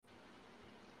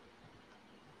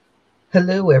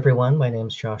Hello, everyone. My name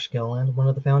is Josh Gilland, one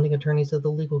of the founding attorneys of the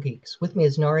Legal Geeks. With me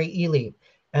is Nari Ely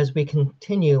as we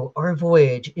continue our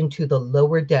voyage into the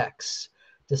lower decks,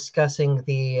 discussing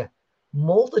the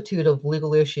multitude of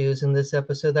legal issues in this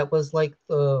episode that was like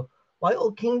the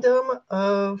Wild Kingdom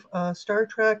of Star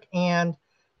Trek and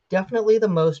definitely the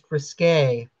most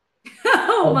risque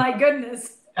Oh of, my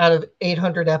goodness. out of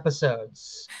 800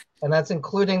 episodes. And that's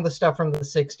including the stuff from the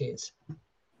 60s.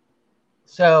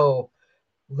 So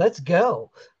let's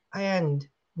go. And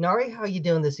Nari, how are you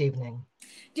doing this evening?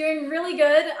 Doing really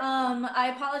good.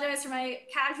 I apologize for my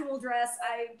casual dress.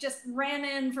 I just ran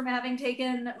in from having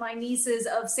taken my nieces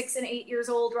of 6 and 8 years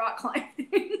old rock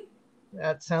climbing.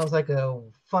 That sounds like a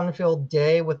fun-filled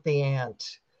day with the aunt.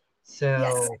 Yes,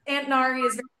 So, Aunt Nari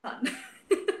is very fun.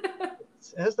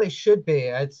 as they should be.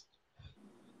 I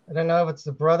don't know if it's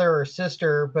the brother or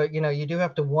sister, but you do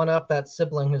have to one up that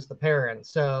sibling who's the parent.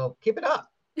 So keep it up.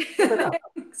 Keep it up.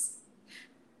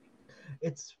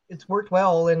 It's worked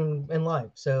well in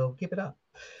life. So keep it up.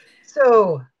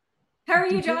 So How are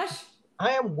you, did you Josh?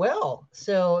 I am well.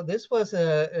 So this was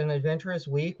an adventurous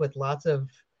week with lots of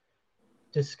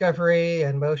discovery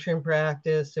and motion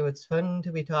practice. So it's fun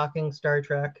to be talking Star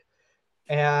Trek.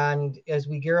 And as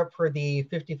we gear up for the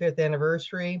 55th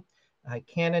anniversary, I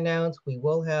can announce we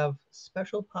will have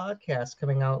special podcasts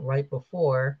coming out right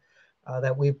before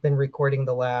that we've been recording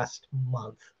the last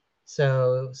month.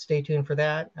 So stay tuned for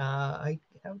that. I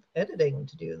have editing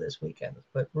to do this weekend,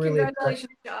 but really excited.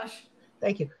 Congratulations, Josh.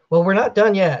 Thank you. Well, we're not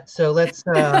done yet, so let's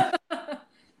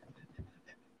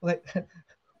let,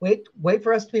 wait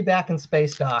for us to be back in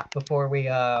space dock before we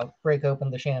break open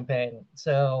the champagne.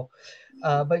 So,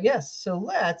 but yes, so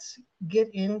let's get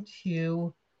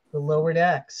into the lower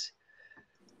decks,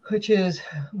 which is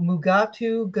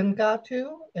Mugato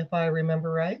Gungatu, if I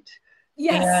remember right.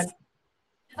 Yes.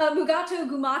 And Mugato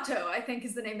Gumato, I think,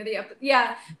 is the name of the episode.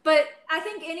 Yeah, but I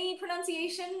think any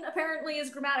pronunciation apparently is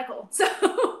grammatical.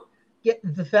 So, yeah,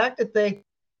 the fact that they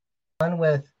run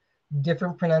with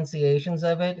different pronunciations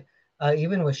of it,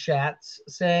 even with Shats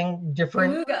saying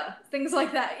different, beluga, things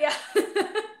like that. Yeah.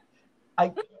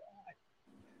 I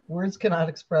words cannot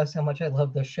express how much I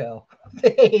love this show.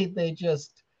 They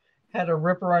just had a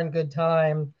ripper on good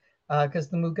time because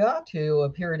the Mugatu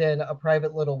appeared in A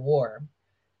Private Little War,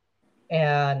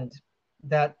 and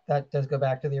that does go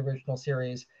back to the original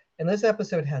series. And this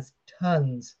episode has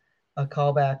tons of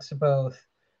callbacks to both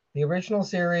the original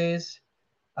series,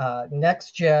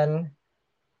 Next Gen,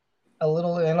 a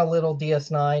little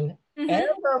DS9, and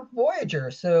Mm-hmm. Voyager.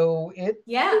 So it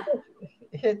Yeah. pretty much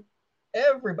hit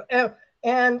everybody.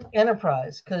 And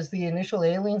Enterprise, because the initial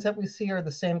aliens that we see are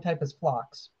the same type as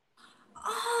Phlox.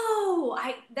 Oh,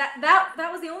 I that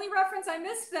was the only reference I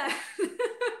missed then.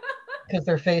 Because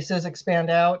their faces expand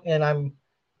out, and I'm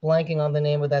blanking on the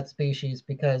name of that species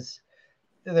because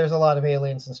there's a lot of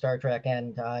aliens in Star Trek,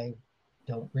 and I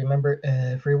don't remember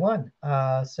every one.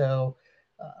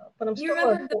 But I'm You still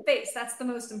remembered the face. That's the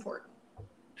most important.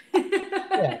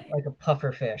 yeah, like a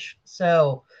puffer fish.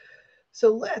 So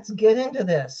let's get into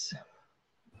this.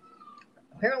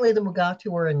 Apparently, the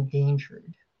Mugatu are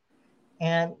endangered,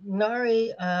 and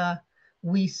Nari,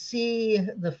 we see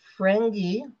the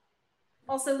Ferengi.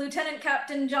 Also, Lieutenant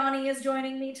Captain Johnny is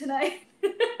joining me tonight.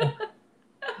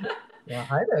 Well,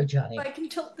 hi there, If Johnny. I can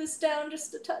tilt this down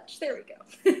just a touch. There we go.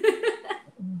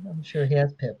 I'm sure he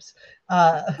has pips.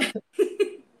 Uh,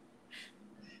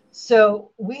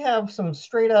 so we have some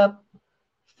straight up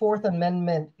Fourth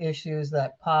Amendment issues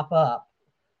that pop up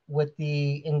with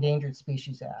the Endangered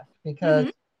Species Act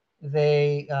because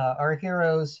Mm-hmm. our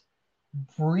heroes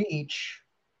breach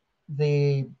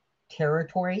the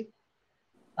territory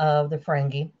of the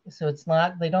Ferengi. So it's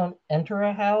not they don't enter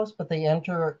a house, but they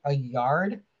enter a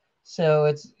yard. So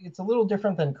it's a little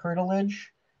different than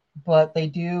curtilage, but they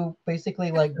do basically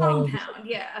like going into Compound,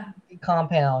 yeah. a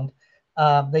compound.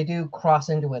 They do cross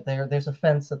into it. There's a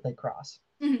fence that they cross,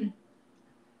 Mm-hmm.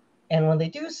 and when they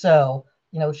do so,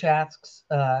 Shax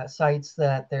cites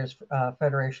that there's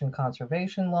Federation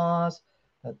conservation laws,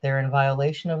 that they're in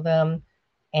violation of them,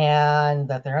 and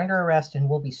that they're under arrest and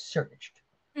will be searched.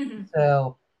 Mm-hmm.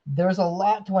 So there's a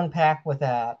lot to unpack with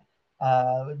that,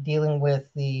 dealing with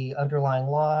the underlying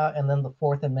law and then the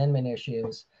Fourth Amendment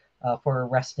issues for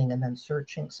arresting and then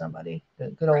searching somebody. The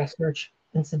good old Right. search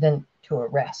incident to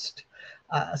arrest.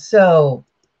 So,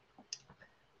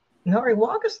 Nari,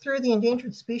 walk us through the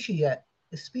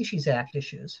Species Act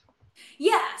issues.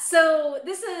 Yeah, so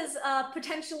this is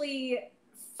potentially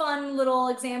fun little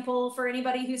example for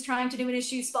anybody who's trying to do an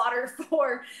issue spotter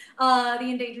for the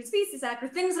Endangered Species Act, or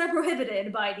things that are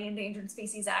prohibited by the Endangered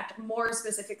Species Act more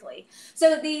specifically.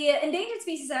 So the Endangered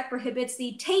Species Act prohibits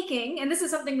the taking, and this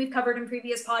is something we've covered in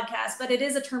previous podcasts, but it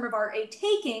is a term of art, a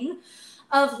taking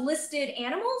of listed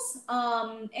animals.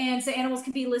 And so animals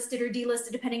can be listed or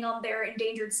delisted depending on their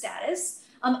endangered status.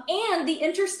 And the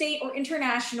interstate or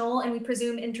international, and we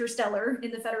presume interstellar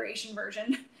in the Federation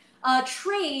version,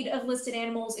 trade of listed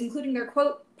animals, including their,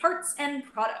 quote, parts and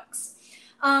products.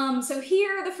 So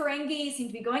here the Ferengi seem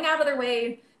to be going out of their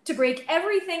way to break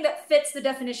everything that fits the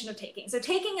definition of taking. So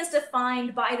taking is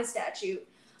defined by the statute.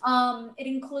 It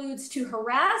includes to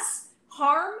harass,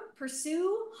 harm,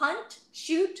 pursue, hunt,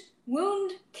 shoot,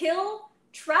 wound, kill,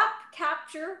 trap,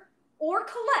 capture, or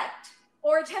collect,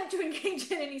 or attempt to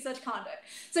engage in any such conduct.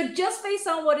 So just based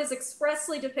on what is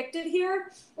expressly depicted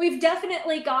here, we've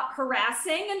definitely got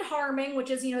harassing and harming, which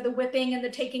is, the whipping and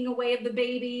the taking away of the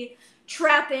baby.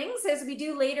 Trapping, so as we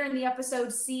do later in the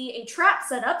episode see a trap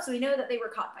set up, so we know that they were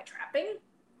caught by trapping.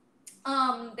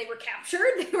 They were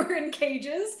captured, they were in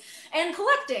cages, and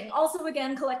collecting, also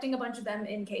again collecting a bunch of them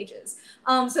in cages.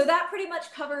 So that pretty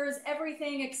much covers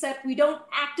everything, except we don't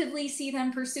actively see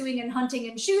them pursuing and hunting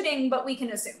and shooting, but we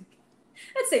can assume.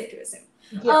 It's safe to assume.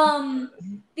 Yeah.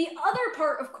 The other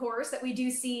part, of course, that we do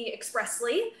see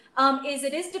expressly is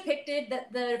it is depicted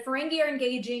that the Ferengi are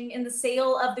engaging in the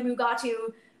sale of the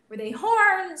Mugato. Were they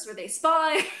horns? Were they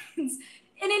spines? In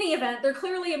any event, they're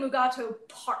clearly a Mugato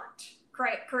part.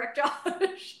 Correct,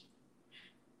 Josh?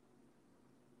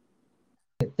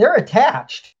 They're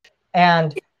attached.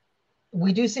 And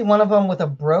we do see one of them with a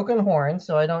broken horn,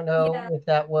 so I don't know if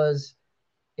that was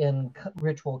in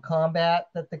ritual combat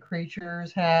that the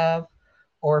creatures have,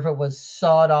 or if it was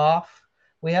sawed off.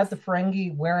 We have the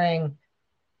Ferengi wearing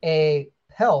a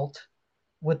pelt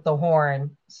with the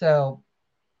horn, so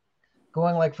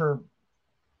going for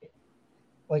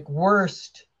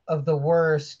worst of the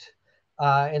worst,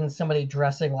 and somebody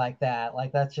dressing like that,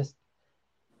 that's just,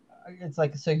 it's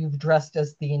like, so you've dressed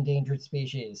as the endangered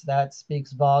species. That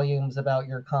speaks volumes about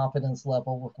your confidence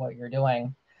level with what you're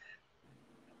doing.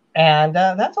 And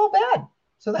that's all bad.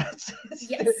 So that's,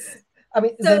 yes. Go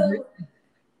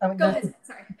ahead.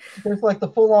 Sorry. There's like the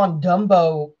full-on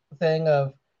Dumbo thing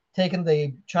of taking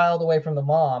the child away from the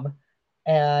mom.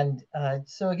 And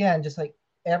so again, just like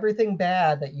everything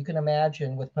bad that you can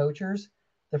imagine with poachers,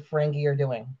 the Ferengi are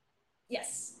doing.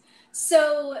 Yes.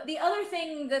 So the other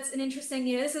thing that's an interesting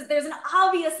is there's an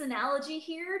obvious analogy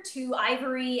here to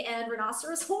ivory and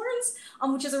rhinoceros horns,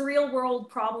 which is a real world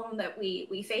problem that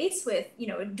we face with,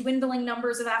 dwindling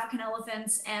numbers of African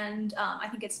elephants, and I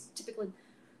think it's typically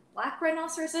black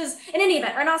rhinoceroses. In any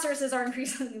event, rhinoceroses are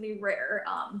increasingly rare.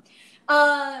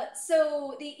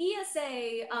 So the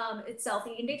ESA itself,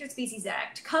 the Endangered Species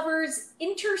Act, covers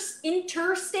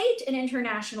interstate and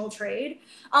international trade.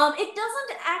 It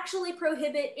doesn't actually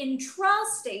prohibit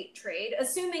intrastate trade,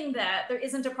 assuming that there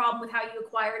isn't a problem with how you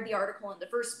acquired the article in the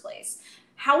first place.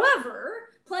 However,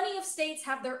 plenty of states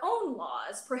have their own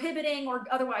laws prohibiting or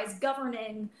otherwise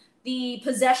governing the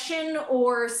possession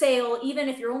or sale, even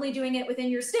if you're only doing it within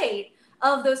your state,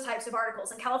 of those types of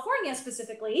articles. In California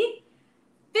specifically,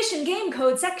 Fish and Game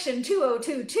Code Section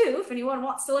 2022, if anyone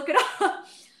wants to look it up,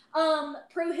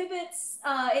 prohibits,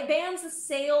 it bans the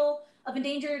sale of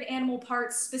endangered animal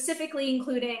parts, specifically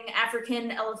including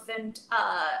African elephant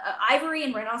ivory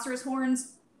and rhinoceros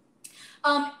horns.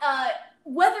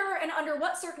 Whether and under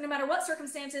what no matter what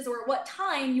circumstances or at what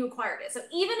time you acquired it. So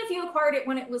even if you acquired it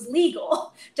when it was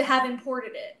legal to have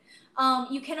imported it,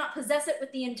 you cannot possess it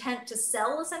with the intent to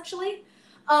sell, essentially.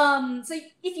 So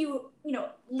if you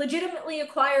legitimately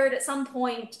acquired at some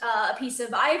point a piece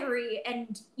of ivory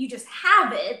and you just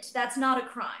have it, that's not a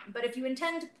crime. But if you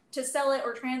intend to sell it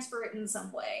or transfer it in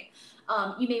some way,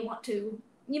 you may want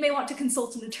to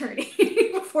consult an attorney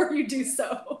before you do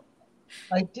so.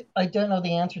 I don't know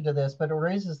the answer to this, but it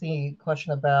raises the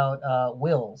question about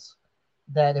wills,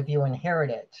 that if you inherit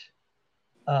it.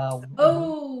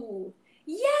 Oh,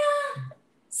 yeah.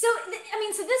 So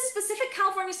this specific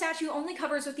California statute only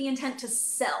covers with the intent to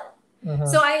sell. Mm-hmm.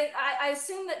 So I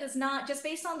assume that does not, just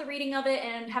based on the reading of it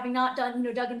and having not dug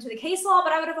into the case law,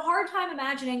 but I would have a hard time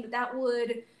imagining that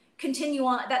would continue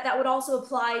on, that would also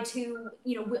apply to,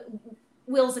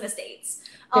 wills and estates.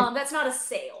 That's not a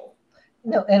sale.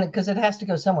 No, and because it has to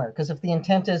go somewhere. Because if the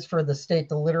intent is for the state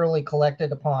to literally collect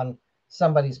it upon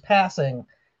somebody's passing,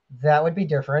 that would be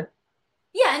different.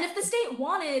 Yeah, and if the state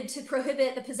wanted to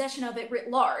prohibit the possession of it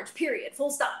writ large, period, full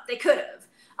stop, they could have.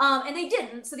 And they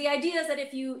didn't. So the idea is that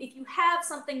if you have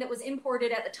something that was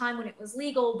imported at the time when it was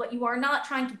legal, but you are not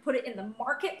trying to put it in the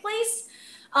marketplace,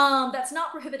 that's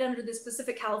not prohibited under this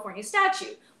specific California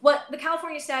statute. What the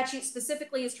California statute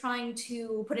specifically is trying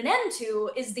to put an end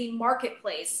to is the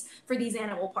marketplace for these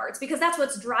animal parts, because that's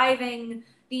what's driving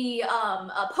the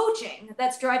poaching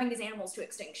that's driving these animals to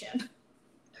extinction.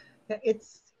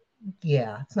 It's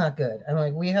not good. I mean,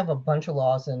 like, we have a bunch of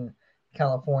laws in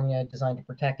California designed to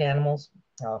protect animals.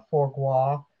 Four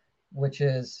Gua, which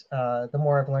is, the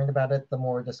more I've learned about it, the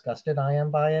more disgusted I am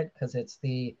by it, because it's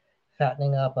the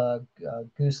fattening up a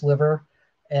goose liver,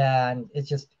 and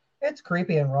it's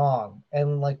creepy and wrong.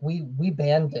 And like we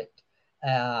banned it,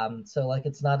 so like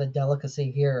it's not a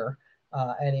delicacy here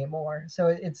anymore. So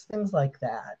it's things like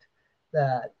that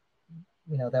that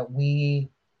we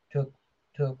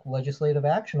took legislative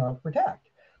action on to protect.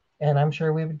 And I'm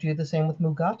sure we would do the same with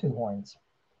Mugato horns.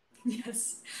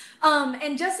 Yes.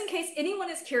 And just in case anyone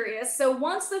is curious, so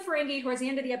once the Ferengi towards the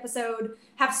end of the episode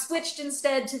have switched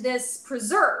instead to this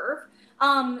preserve,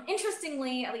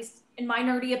 interestingly, at least in my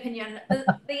nerdy opinion,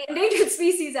 the Endangered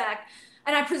Species Act,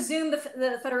 and I presume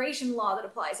the Federation law that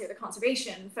applies here, the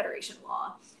Conservation Federation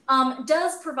law,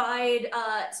 does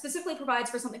specifically provides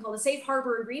for something called a safe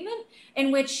harbor agreement,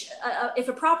 in which if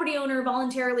a property owner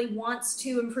voluntarily wants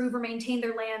to improve or maintain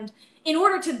their land in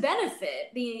order to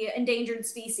benefit the endangered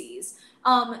species,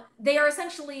 they are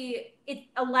essentially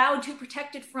allowed to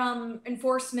protect it from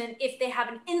enforcement if they have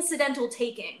an incidental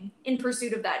taking in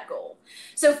pursuit of that goal.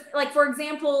 So, like, for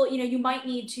example, you might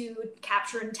need to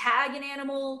capture and tag an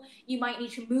animal, you might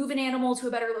need to move an animal to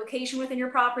a better location within your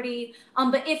property,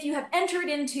 but if you have entered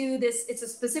into this, it's a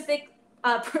specific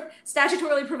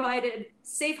statutorily provided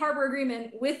safe harbor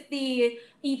agreement with the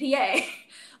EPA,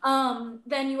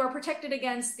 then you are protected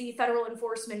against the federal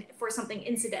enforcement for something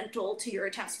incidental to your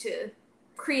attempts to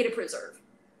create a preserve.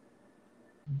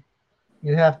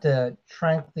 You have to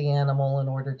trank the animal in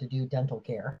order to do dental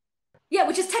care. Yeah,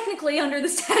 which is technically under the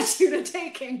statute of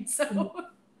taking. So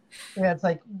yeah, it's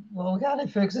like, well, we gotta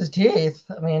fix his teeth.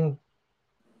 I mean,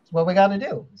 it's what we gotta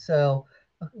do. So,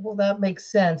 well, that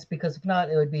makes sense, because if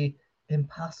not, it would be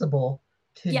impossible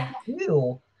to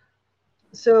do.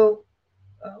 So,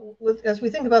 as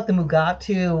we think about the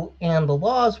Mugato and the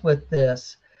laws with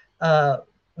this,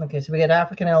 okay, so we get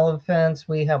African elephants,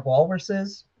 we have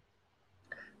walruses,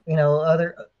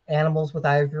 other animals with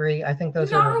ivory. I think those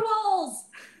narwhals.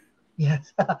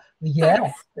 Yes,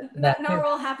 yes. That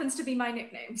narwhal happens to be my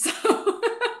nickname. So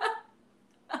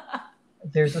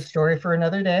there's a story for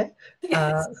another day.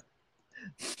 Yes.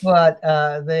 But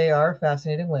they are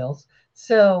fascinating whales.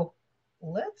 So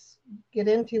let's get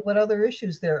into what other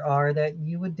issues there are that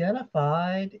you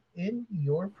identified in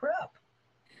your prep.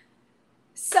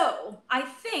 So I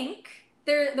think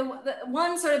the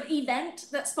one sort of event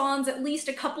that spawns at least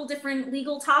a couple different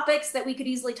legal topics that we could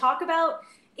easily talk about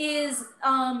is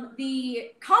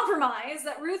the compromise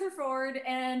that Rutherford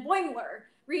and Boimler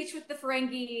reach with the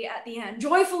Ferengi at the end,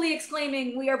 joyfully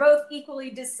exclaiming, "We are both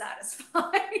equally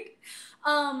dissatisfied."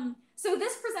 So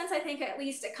this presents, I think, at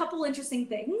least a couple interesting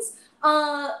things.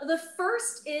 The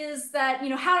first is that,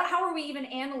 how are we even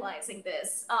analyzing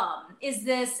this? Is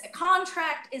this a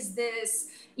contract? Is this,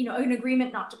 an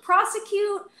agreement not to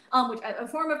prosecute, a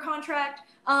form of contract?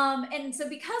 And so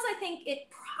because I think it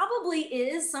probably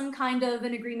is some kind of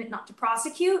an agreement not to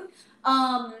prosecute,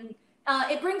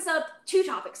 it brings up two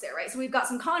topics there, right? So we've got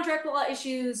some contract law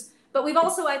issues, but we've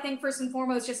also, I think, first and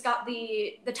foremost, just got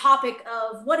the topic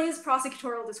of what is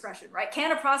prosecutorial discretion, right?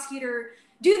 Can a prosecutor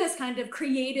do this kind of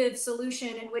creative solution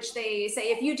in which they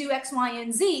say, if you do X, Y,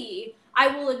 and Z, I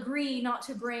will agree not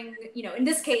to bring, in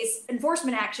this case,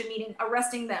 enforcement action, meaning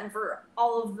arresting them for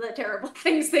all of the terrible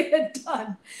things they had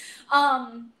done.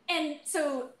 And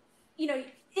so,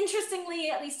 interestingly,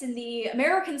 at least in the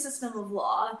American system of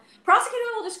law,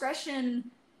 prosecutorial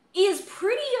discretion is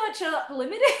pretty much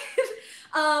limited.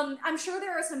 I'm sure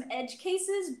there are some edge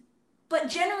cases, but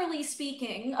generally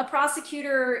speaking, a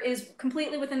prosecutor is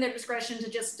completely within their discretion to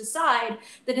just decide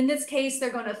that in this case,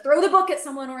 they're going to throw the book at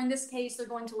someone, or in this case, they're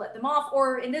going to let them off,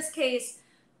 or in this case,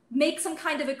 make some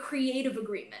kind of a creative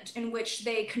agreement in which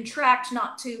they contract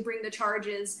not to bring the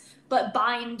charges, but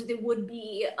bind the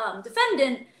would-be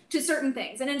defendant to certain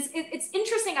things. And it's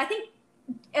interesting. I think,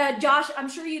 Josh, I'm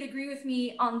sure you'd agree with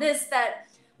me on this, that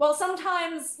while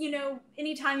sometimes,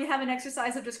 anytime you have an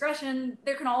exercise of discretion,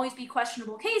 there can always be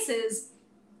questionable cases.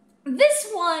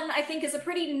 This one, I think, is a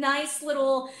pretty nice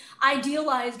little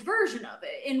idealized version of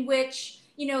it, in which,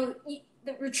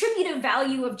 the retributive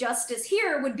value of justice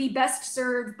here would be best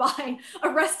served by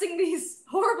arresting these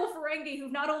horrible Ferengi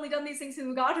who've not only done these things to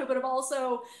Mugato, but have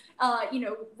also,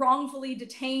 wrongfully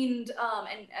detained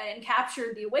and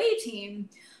captured the away team.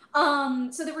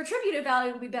 So the retributive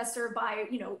value would be best served by,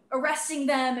 arresting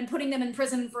them and putting them in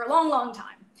prison for a long, long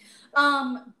time.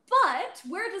 But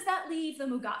where does that leave the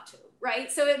Mugato,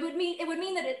 right? So it would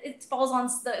mean that it falls on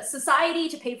the society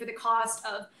to pay for the cost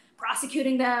of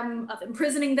prosecuting them, of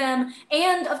imprisoning them,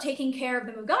 and of taking care of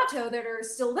the Mugato that are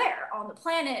still there on the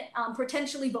planet,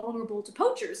 potentially vulnerable to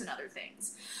poachers and other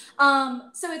things.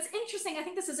 So it's interesting. I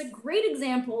think this is a great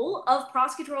example of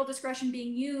prosecutorial discretion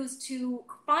being used to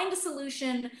find a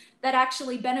solution that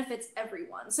actually benefits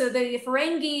everyone. So the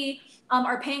Ferengi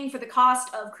are paying for the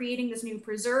cost of creating this new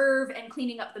preserve and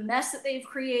cleaning up the mess that they've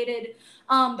created.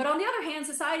 But on the other hand,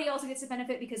 society also gets a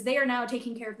benefit because they are now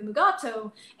taking care of the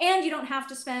Mugato, and you don't have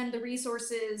to spend the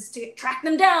resources to track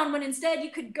them down when instead you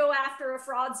could go after a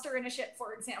fraudster in a ship,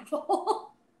 for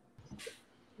example.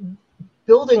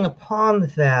 Building upon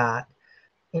that,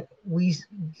 we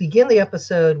begin the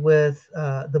episode with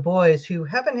the boys who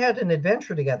haven't had an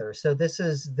adventure together. So this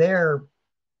is their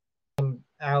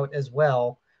out as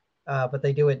well, but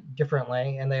they do it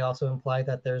differently. And they also imply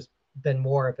that there's been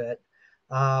more of it,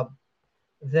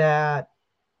 that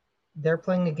they're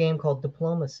playing a game called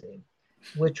diplomacy,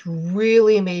 which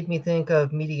really made me think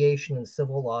of mediation in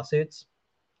civil lawsuits,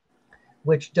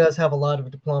 which does have a lot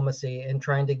of diplomacy in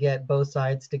trying to get both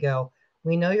sides to go,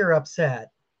 we know you're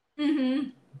upset,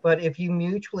 but if you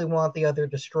mutually want the other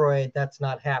destroyed, that's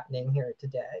not happening here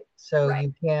today. So right.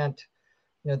 You can't,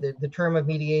 the term of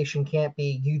mediation can't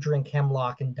be you drink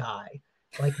hemlock and die.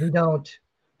 Like we don't,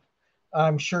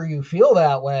 I'm sure you feel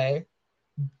that way,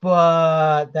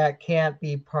 but that can't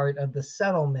be part of the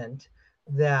settlement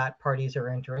that parties are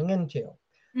entering into.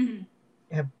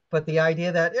 But the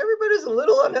idea that everybody's a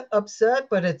little upset,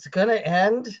 but it's going to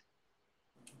end,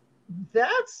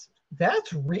 that's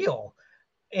real.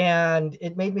 And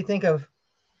it made me think of,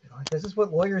 this is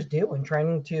what lawyers do when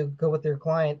trying to go with their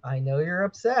client. I know you're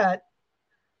upset,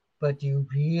 but do you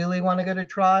really want to go to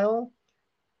trial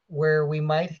where we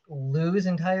might lose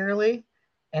entirely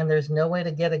and there's no way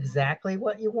to get exactly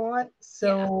what you want?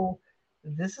 So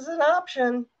this is an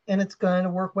option and it's going to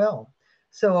work well.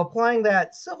 So applying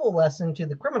that civil lesson to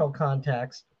the criminal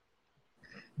context,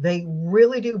 they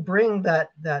really do bring that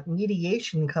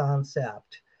mediation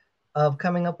concept of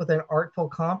coming up with an artful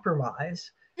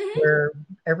compromise where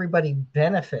everybody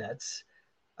benefits.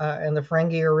 And the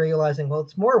Ferengi are realizing, well,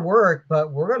 it's more work,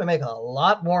 but we're going to make a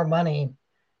lot more money.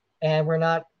 And we're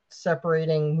not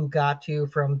separating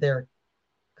Mugato from their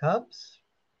cubs?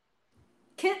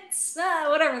 Kits,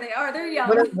 whatever they are, they're young.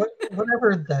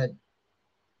 Whatever the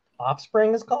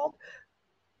offspring is called.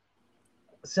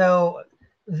 So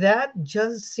that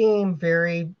just seemed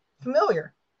very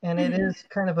familiar. And it is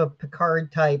kind of a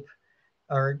Picard type,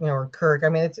 or Kirk. I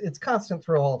mean, it's constant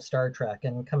through all of Star Trek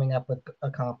and coming up with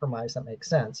a compromise that makes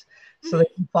sense. So they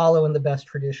can follow in the best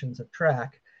traditions of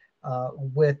Trek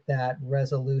with that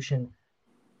resolution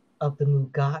of the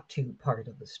Mugato part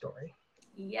of the story.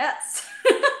 Yes.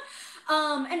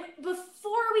 And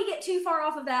before we get too far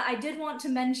off of that, I did want to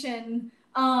mention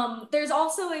there's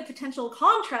also a potential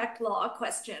contract law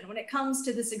question when it comes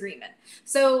to this agreement.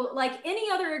 So like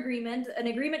any other agreement, an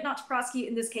agreement not to prosecute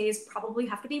in this case probably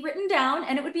have to be written down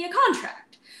and it would be a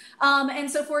contract. And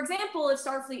so, for example, if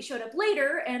Starfleet showed up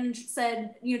later and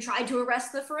said, tried to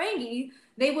arrest the Ferengi,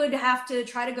 they would have to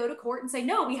try to go to court and say,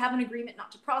 no, we have an agreement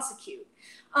not to prosecute.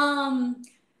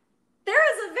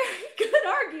 There is a very good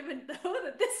argument, though,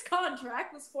 that this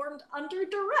contract was formed under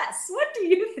duress. What do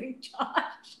you think,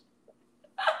 Josh?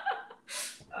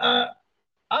 I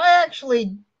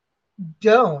actually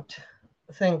don't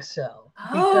think so.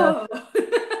 Oh.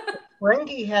 Because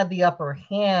Ferengi had the upper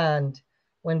hand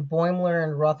when Boimler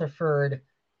and Rutherford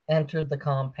entered the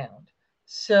compound.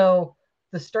 So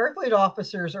the Starfleet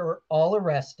officers are all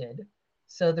arrested.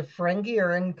 So the Ferengi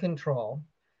are in control.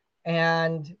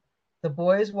 And the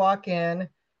boys walk in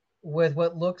with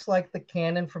what looks like the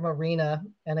cannon from Arena.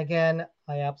 And again,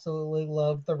 I absolutely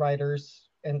love the writers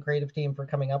and creative team for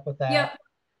coming up with that. Yep.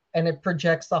 And it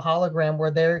projects the hologram where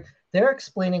they're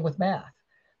explaining with math.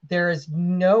 There is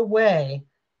no way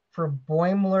for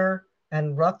Boimler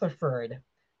and Rutherford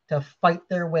to fight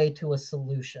their way to a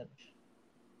solution.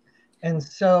 And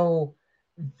so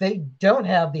they don't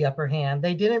have the upper hand.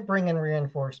 They didn't bring in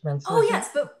reinforcements. Oh, yes.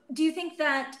 But do you think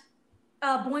that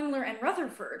Boimler and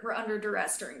Rutherford were under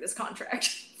duress during this contract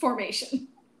formation?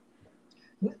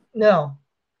 No,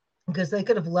 because they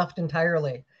could have left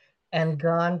entirely and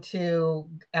gone to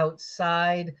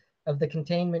outside of the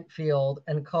containment field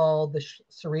and called the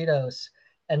Cerritos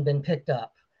and been picked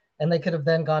up. And they could have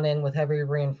then gone in with heavy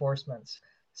reinforcements.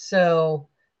 So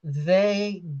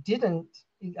they didn't,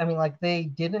 I mean, like, they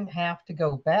didn't have to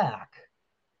go back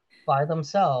by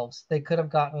themselves. They could have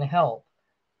gotten help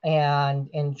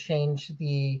and changed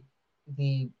the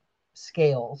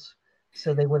scales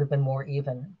so they would have been more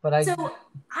even. But So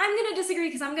I'm going to disagree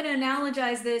because I'm going to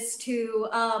analogize this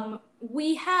to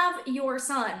we have your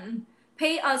son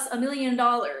pay us $1 million.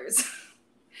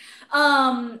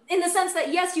 In the sense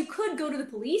that, yes, you could go to the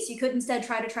police, you could instead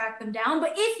try to track them down,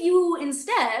 but if you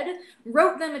instead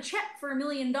wrote them a check for $1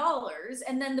 million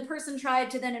and then the person tried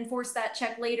to then enforce that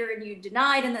check later and you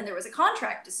denied and then there was a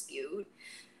contract dispute,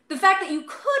 the fact that you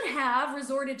could have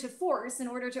resorted to force in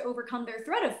order to overcome their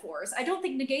threat of force, I don't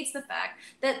think negates the fact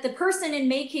that the person in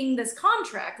making this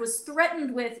contract was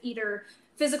threatened with either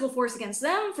physical force against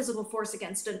them, physical force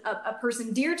against a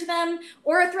person dear to them,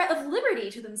 or a threat of liberty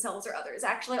to themselves or others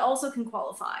actually also can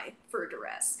qualify for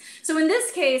duress. So in this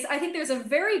case, I think there's a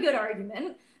very good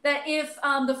argument that if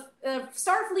the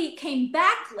Starfleet came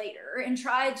back later and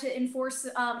tried to enforce,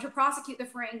 to prosecute the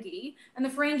Ferengi, and the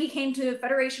Ferengi came to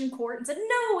Federation court and said,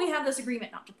 no, we have this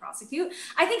agreement not to prosecute,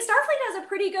 I think Starfleet has a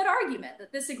pretty good argument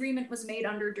that this agreement was made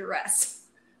under duress.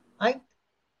 I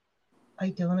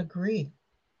don't agree.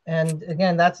 And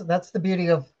again, that's the beauty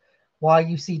of why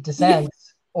you see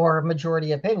dissents or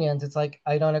majority opinions. It's like,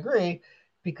 I don't agree,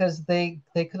 because they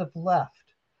could have left.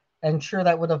 And sure,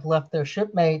 that would have left their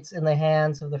shipmates in the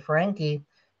hands of the Ferengi,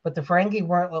 but the Ferengi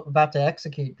weren't about to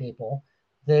execute people.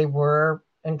 They were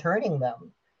interning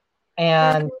them.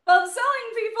 And of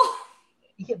selling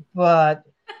people. But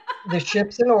the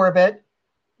ship's in orbit.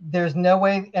 There's no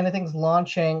way anything's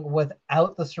launching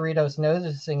without the Cerritos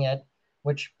noticing it,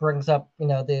 which brings up,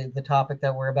 the topic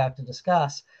that we're about to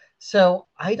discuss. So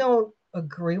I don't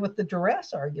agree with the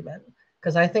duress argument,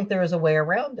 because I think there is a way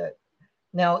around it.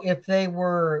 Now, if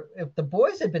the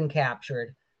boys had been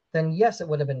captured, then yes, it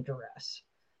would have been duress.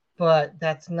 But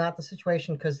that's not the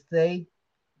situation, because they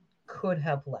could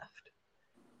have left.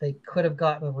 They could have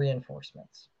gotten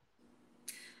reinforcements.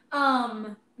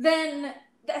 Then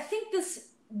I think this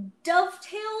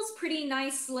dovetails pretty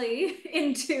nicely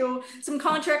into some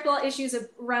contract law issues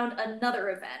around another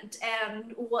event.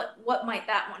 And what might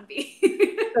that one be?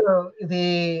 So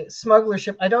the smuggler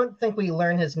ship, I don't think we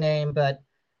learn his name, but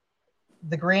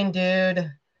the green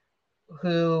dude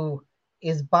who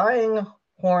is buying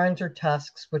horns or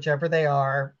tusks, whichever they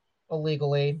are,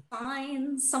 illegally.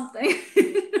 Fine, something.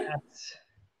 That's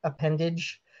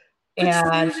appendage.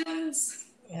 And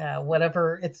yeah,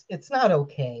 whatever. It's not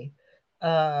okay.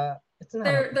 It's not.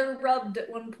 They're rubbed at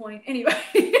one point. Anyway.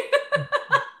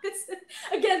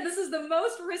 Again, this is the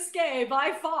most risque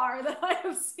by far that I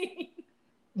have seen.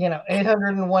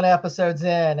 801 episodes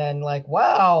in, and like,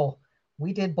 wow,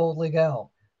 we did boldly go.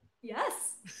 Yes.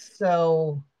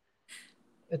 So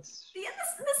it's this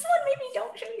one maybe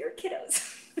don't show your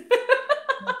kiddos.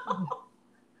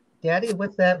 Daddy,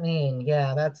 what's that mean?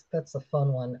 Yeah, that's a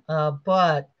fun one.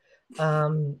 But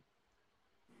the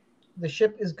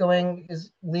ship is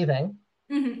leaving.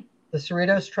 Mm-hmm. The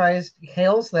Cerritos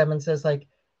hails them and says, like,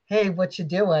 hey, what you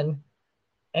doing?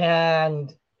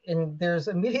 And there's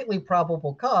immediately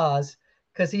probable cause,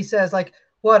 because he says, like,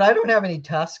 what? I don't have any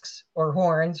tusks or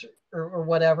horns or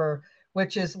whatever,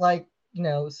 which is like,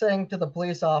 saying to the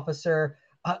police officer,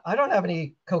 I don't have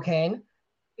any cocaine,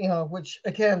 which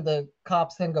again, the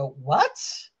cops then go, what?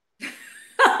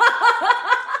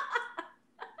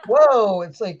 Whoa,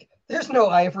 it's like, there's no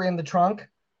ivory in the trunk.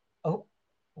 Oh,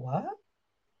 what?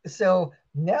 So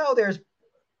now there's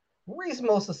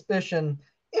reasonable suspicion,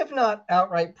 if not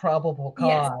outright probable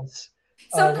cause. Yes.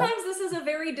 Sometimes this is a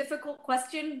very difficult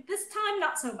question. This time,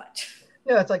 not so much.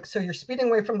 Yeah, it's like, so you're speeding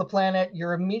away from the planet.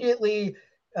 You're immediately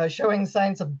showing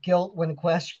signs of guilt when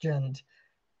questioned.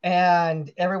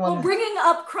 And everyone... Well, bringing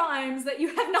up crimes that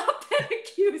you have not been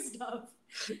accused of.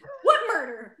 What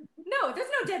murder? No, there's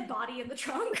no dead body in the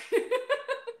trunk.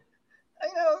 I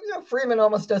know, Freeman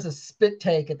almost does a spit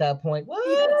take at that point. What?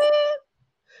 Yes.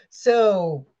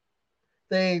 So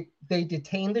they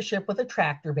detain the ship with a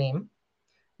tractor beam,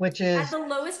 which is... At the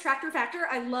lowest tractor factor.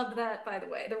 I love that, by the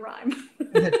way, the rhyme.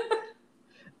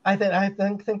 I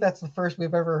think that's the first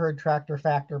we've ever heard tractor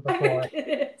factor before.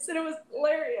 It is, and it was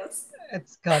hilarious.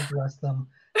 It's God bless them.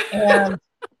 And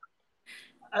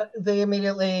they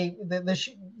immediately, the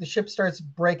ship starts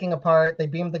breaking apart. They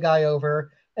beam the guy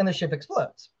over, and the ship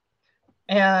explodes.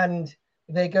 And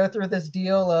they go through this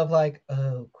deal of like,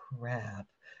 oh crap,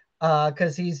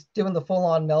 because he's doing the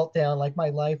full-on meltdown, like my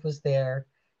life was there.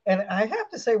 And I have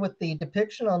to say, with the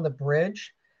depiction on the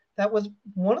bridge, that was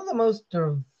one of the most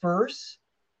diverse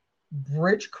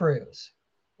bridge crews,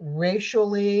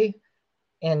 racially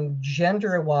and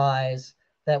gender-wise,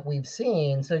 that we've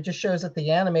seen. So it just shows that the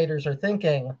animators are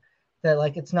thinking that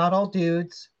like it's not all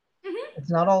dudes, Mm-hmm. it's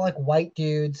not all like white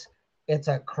dudes, it's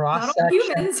a Not cross all section.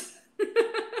 humans.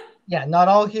 Yeah, not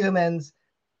all humans.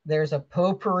 There's a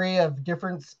potpourri of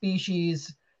different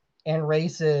species and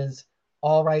races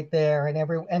all right there,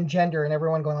 and gender, and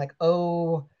everyone going like,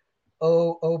 oh boy,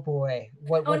 Oh,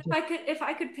 and what just if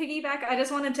I could piggyback, I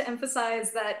just wanted to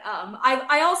emphasize that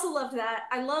I also loved that.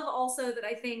 I love also that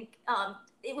I think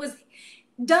it was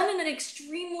done in an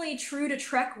extremely true to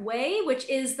Trek way, which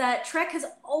is that Trek has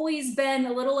always been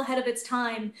a little ahead of its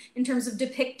time in terms of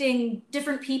depicting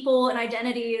different people and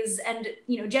identities and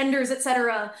genders,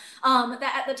 etc.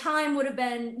 That at the time would have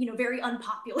been very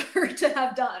unpopular to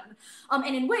have done,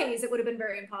 and in ways it would have been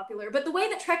very unpopular. But the way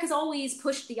that Trek has always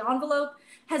pushed the envelope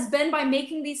has been by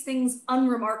making these things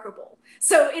unremarkable.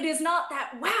 So it is not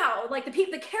that wow, like the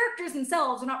characters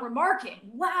themselves are not remarking,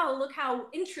 wow, look how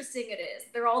interesting it is.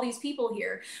 There are all these people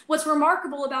here. What's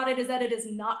remarkable about it is that it is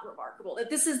not remarkable. That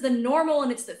this is the normal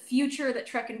and it's the future that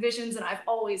Trek envisions, and I've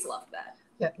always loved that.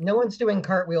 yeah, no one's doing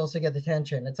cartwheels to get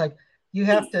attention. It's like you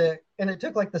have to, and it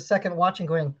took like the second watching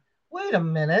going, wait a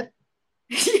minute.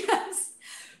 Yes,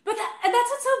 but that's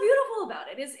what's so beautiful about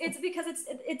it. Is it's because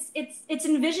it's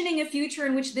envisioning a future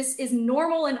in which this is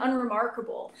normal and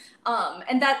unremarkable,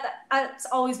 and that's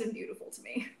always been beautiful to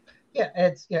me. Yeah,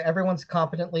 it's yeah, everyone's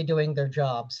competently doing their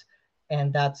jobs,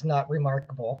 and that's not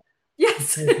remarkable.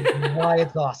 Yes. Which is why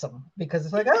it's awesome, because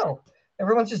it's like, oh,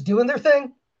 everyone's just doing their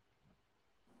thing.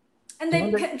 And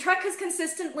Doing their Trek has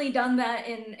consistently done that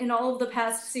in all of the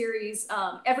past series.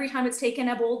 Every time it's taken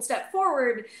a bold step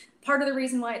forward, part of the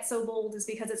reason why it's so bold is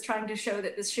because it's trying to show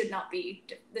that this should not be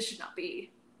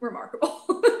remarkable.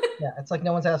 Yeah, it's like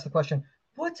no one's asked the question,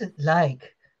 what's it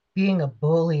like being a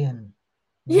Boolean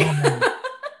woman Yeah.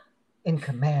 in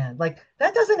command? Like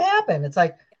that doesn't happen. It's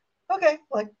like, okay,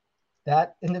 like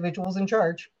that individual's in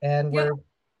charge, and Yep. we're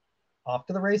off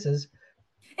to the races.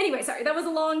 Anyway, sorry, that was a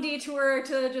long detour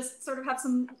to just sort of have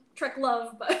some Trek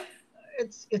love, but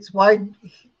It's why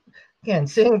again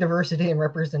seeing diversity and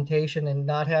representation and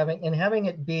not having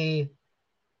it be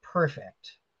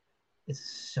perfect is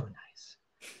so nice.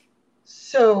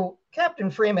 So Captain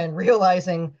Freeman,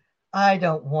 realizing I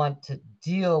don't want to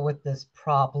deal with this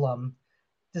problem,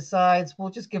 decides we'll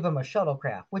just give him a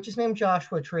shuttlecraft, which is named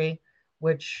Joshua Tree,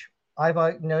 which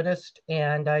I've noticed,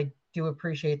 and I do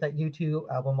appreciate that U2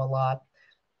 album a lot.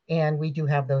 And we do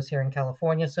have those here in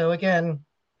California. So again,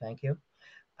 thank you.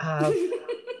 Uh,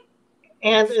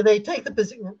 and they take the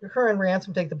position, her and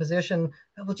Ransom take the position,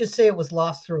 we'll just say it was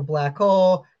lost through a black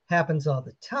hole, happens all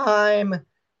the time.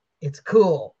 It's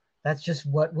cool. That's just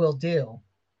what we'll do.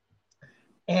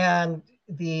 And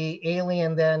the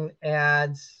alien then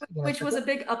adds, which was a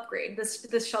big upgrade. This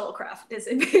shuttlecraft is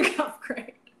a big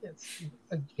upgrade. it's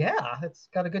yeah, it's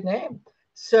got a good name.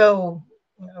 So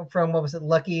from what was it,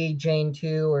 Lucky Jane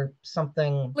 2 or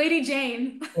something? Lady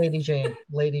Jane.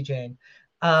 Lady Jane.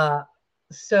 Uh,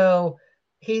 so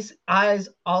he's eyes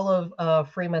all of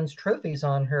Freeman's trophies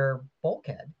on her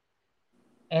bulkhead,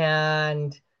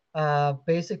 and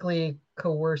basically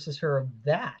coerces her of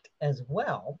that as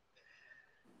well,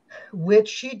 which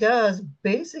she does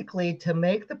basically to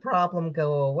make the problem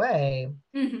go away,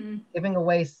 Mm-hmm. giving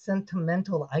away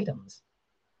sentimental items,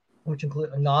 which include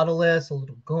a Nautilus, a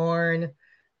little Gorn,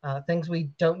 things we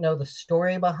don't know the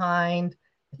story behind.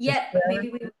 It's just Yet, but there.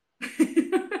 maybe we.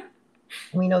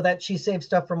 We know that she saved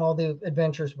stuff from all the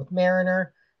adventures with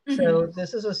Mariner. So Mm-hmm.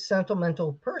 this is a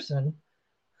sentimental person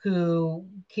who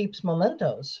keeps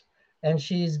mementos, and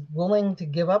she's willing to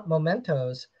give up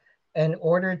mementos in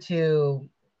order to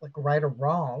like right a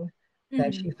wrong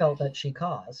that Mm-hmm. she felt that she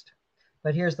caused.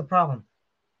 But here's the problem: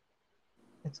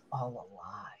 it's all a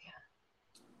lie.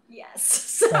 Yes.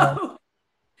 So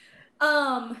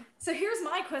So here's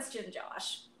my question,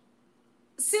 Josh.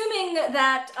 Assuming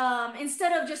that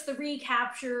instead of just the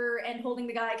recapture and holding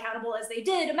the guy accountable as they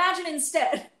did, imagine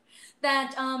instead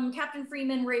that Captain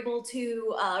Freeman were able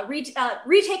to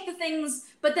retake the things,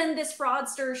 but then this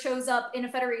fraudster shows up in a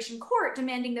Federation court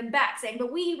demanding them back, saying,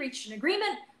 but we reached an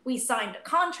agreement, we signed a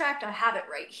contract, I have it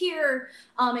right here,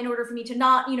 in order for me to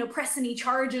not, press any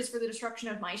charges for the destruction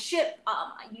of my ship,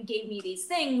 you gave me these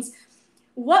things.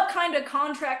 What kind of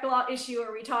contract law issue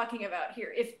are we talking about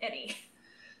here, if any?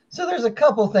 so there's a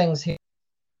couple things here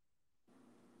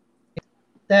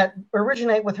that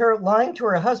originate with her lying to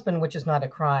her husband, which is not a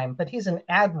crime, but he's an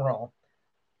admiral.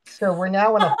 So we're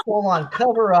now in a full-on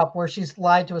cover-up where she's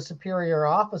lied to a superior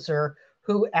officer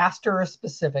who asked her a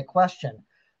specific question.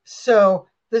 So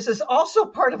this is also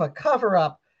part of a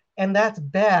cover-up, and that's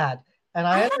bad. And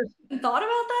I hadn't thought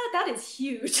about that. That is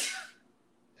huge.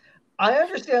 I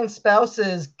understand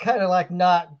spouses kind of like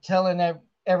not telling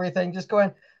everything, just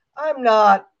going,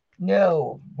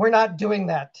 no, we're not doing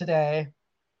that today.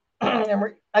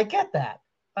 And I get that.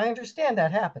 I understand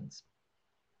that happens.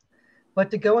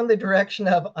 But to go in the direction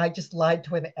of, I just lied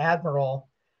to an admiral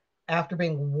after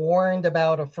being warned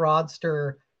about a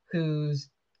fraudster who's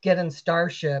getting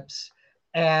starships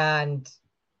and,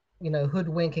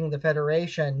 hoodwinking the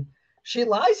Federation, she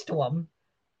lies to him.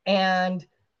 And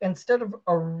instead of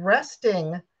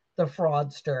arresting the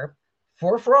fraudster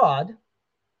for fraud,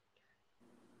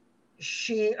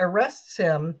 she arrests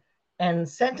him and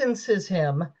sentences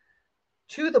him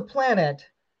to the planet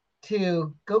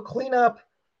to go clean up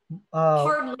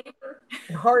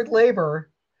hard labor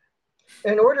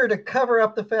in order to cover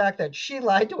up the fact that she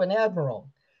lied to an admiral.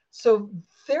 So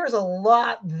there's a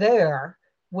lot there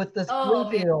with this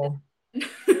plea deal.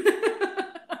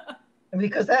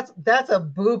 Because that's a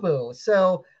boo-boo.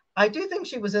 So I do think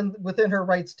she was within her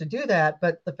rights to do that,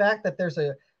 but the fact that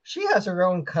she has her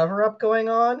own cover-up going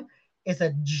on is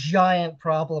a giant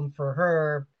problem for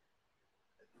her,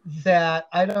 that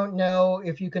I don't know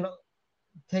if you can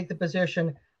take the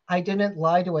position, I didn't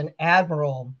lie to an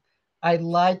admiral. I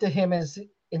lied to him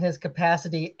in his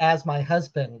capacity as my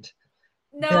husband.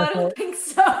 No, therefore, I don't think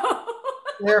so.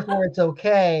 Therefore, it's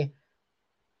okay.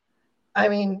 I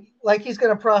mean, like, he's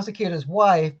going to prosecute his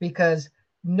wife because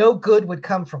no good would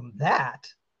come from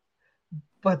that.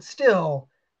 But still,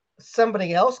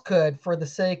 somebody else could, for the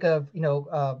sake of,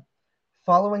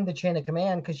 following the chain of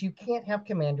command, because you can't have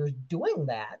commanders doing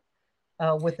that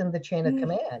within the chain of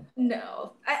command.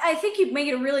 No, I think you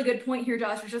make a really good point here,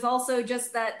 Josh, which is also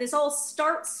just that this all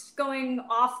starts going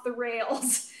off the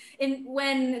rails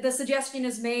when the suggestion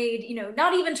is made,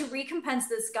 not even to recompense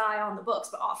this guy on the books,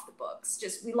 but off the books.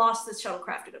 Just, we lost this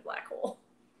shuttlecraft at a black hole.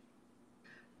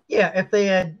 Yeah, if they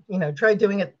had, tried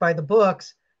doing it by the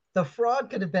books, the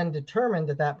fraud could have been determined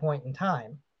at that point in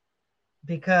time.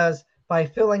 Because by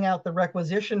filling out the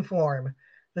requisition form,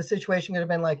 the situation could have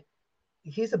been like,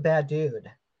 he's a bad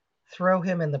dude. Throw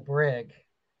him in the brig.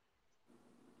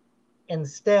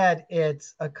 Instead,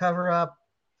 it's a cover-up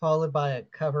followed by a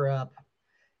cover-up.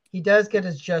 He does get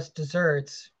his just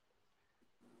desserts.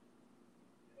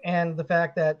 And the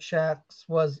fact that Shax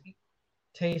was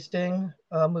tasting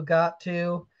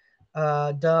Mugato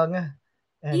dung.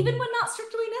 And even when not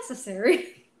strictly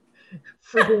necessary.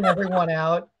 Freaking everyone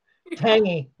out.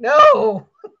 Tangy. No!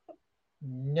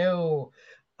 No.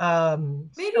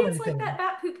 Maybe it's like that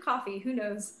bat poop coffee. Who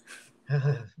knows?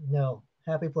 No.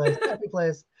 Happy place. Happy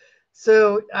place.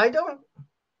 So I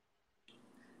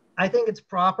think it's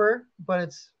proper, but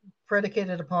it's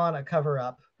predicated upon a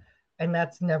cover-up, and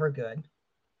that's never good.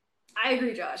 I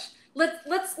agree, Josh.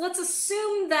 Let's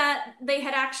assume that they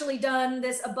had actually done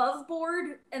this above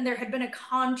board, and there had been a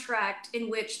contract in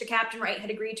which the captain, right, had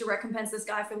agreed to recompense this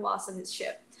guy for the loss of his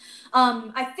ship.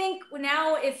 I think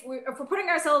now, if we're putting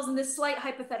ourselves in this slight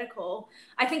hypothetical,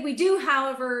 I think we do,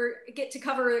 however, get to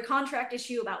cover a contract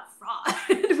issue about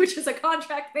fraud, which is a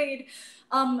contract made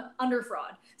under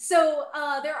fraud. So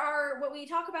there are what we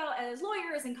talk about as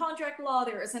lawyers in contract law.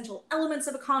 There are essential elements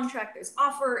of a contract. There's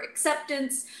offer,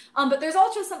 acceptance, but there's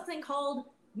also something called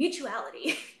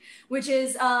mutuality, which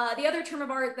is the other term of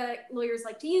art that lawyers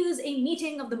like to use, a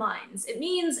meeting of the minds. It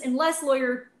means, in less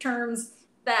lawyer terms,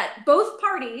 that both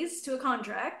parties to a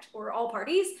contract, or all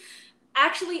parties,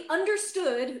 actually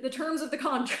understood the terms of the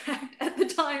contract at the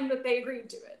time that they agreed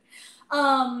to it.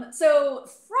 So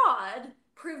fraud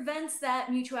prevents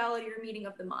that mutuality or meeting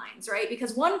of the minds, right?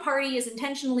 Because one party is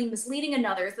intentionally misleading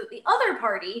another so that the other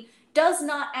party does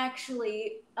not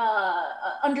actually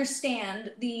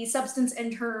understand the substance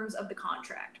and terms of the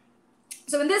contract.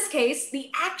 So in this case, the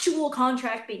actual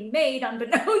contract being made,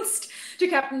 unbeknownst to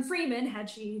Captain Freeman, had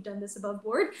she done this above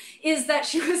board, is that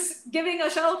she was giving a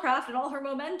shuttlecraft and all her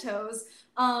mementos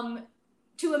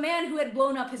to a man who had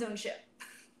blown up his own ship.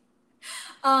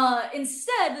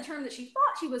 Instead, the term that she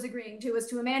thought she was agreeing to was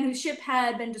to a man whose ship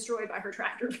had been destroyed by her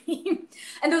tractor beam.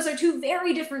 And those are two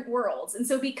very different worlds. And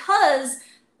so because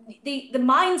the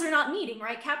minds are not meeting,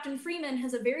 right? Captain Freeman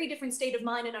has a very different state of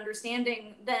mind and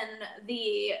understanding than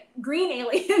the green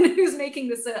alien who's making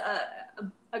this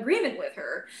agreement with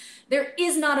her. There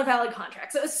is not a valid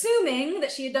contract. So assuming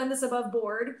that she had done this above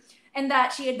board and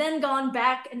that she had then gone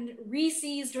back and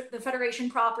re-seized the Federation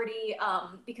property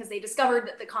because they discovered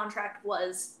that the contract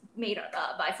was made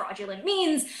by fraudulent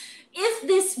means, if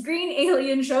this green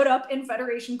alien showed up in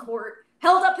Federation court,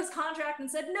 held up his contract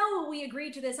and said, no, we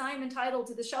agreed to this, I am entitled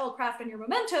to the shuttlecraft and your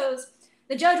mementos,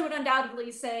 the judge would undoubtedly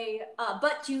say,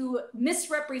 but you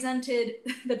misrepresented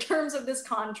the terms of this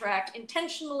contract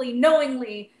intentionally,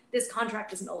 knowingly. This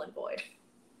contract is null and void.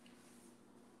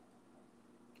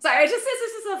 Sorry, this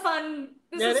is a fun.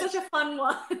 This is such a fun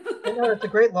one. I know, it's a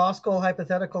great law school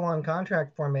hypothetical on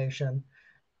contract formation.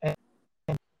 And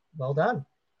well done.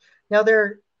 Now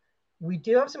we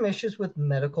do have some issues with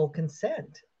medical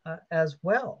consent as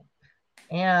well,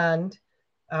 and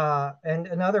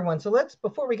another one. So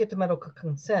before we get to medical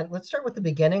consent, let's start with the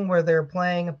beginning where they're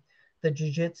playing the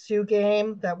jiu-jitsu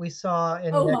game that we saw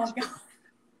in. Oh my God.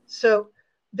 So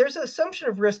there's an assumption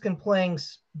of risk in playing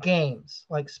games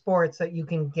like sports that you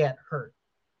can get hurt.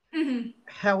 Mm-hmm.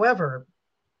 However,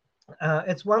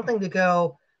 it's one thing to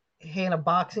go, hey, in a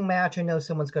boxing match, I know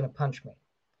someone's going to punch me.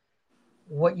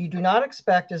 What you do not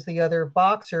expect is the other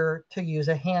boxer to use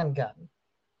a handgun.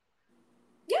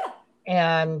 Yeah.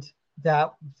 And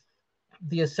that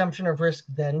the assumption of risk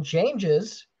then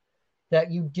changes,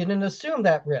 that you didn't assume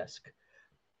that risk.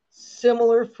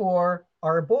 Similar for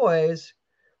our boys,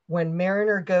 when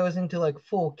Mariner goes into like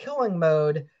full killing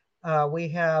mode, we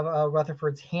have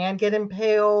Rutherford's hand get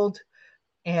impaled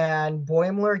and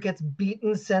Boimler gets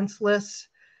beaten senseless.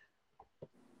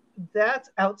 That's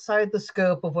outside the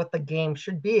scope of what the game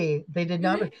should be. They did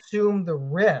not assume the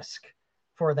risk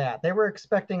for that. They were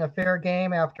expecting a fair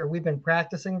game after we've been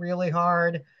practicing really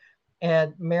hard,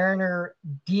 and Mariner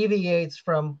deviates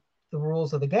from the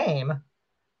rules of the game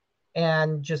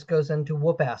and just goes into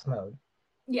whoop-ass mode.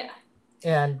 Yeah.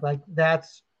 And like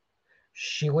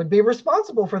she would be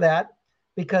responsible for that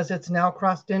because it's now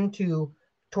crossed into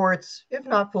torts, if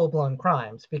not full-blown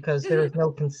crimes, because there is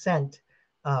no consent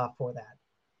for that.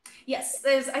 Yes,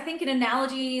 there's, I think, an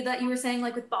analogy that you were saying,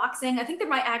 like with boxing. I think there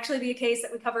might actually be a case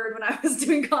that we covered when I was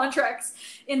doing contracts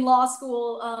in law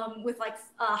school with like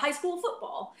high school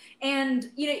football. And,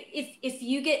 if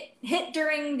you get hit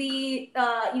during the,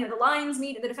 the lines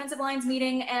meet, the defensive lines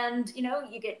meeting, and,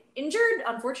 you get injured,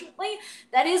 unfortunately,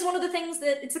 that is one of the things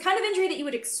that it's the kind of injury that you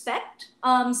would expect.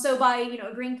 So by,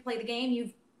 agreeing to play the game,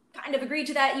 you've kind of agreed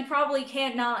to that. You probably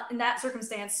cannot, in that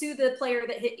circumstance, sue the player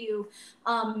that hit you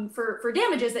for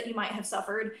damages that you might have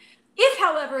suffered. If,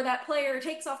 however, that player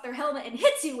takes off their helmet and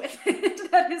hits you with it,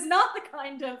 that is not the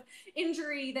kind of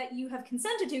injury that you have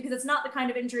consented to, because it's not the kind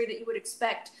of injury that you would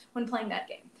expect when playing that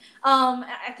game.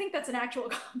 I think that's an actual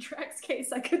contracts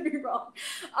case. I could be wrong.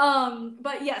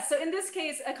 But yes, so in this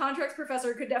case, a contracts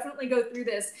professor could definitely go through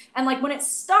this. And like when it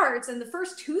starts and the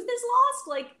first tooth is lost,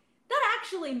 like that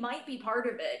actually might be part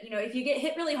of it. If you get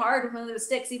hit really hard with one of those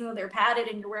sticks, even though they're padded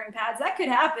and you're wearing pads, that could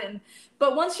happen.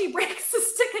 But once she breaks the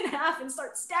stick in half and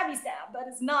starts stabby stab, that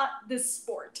is not this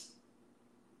sport.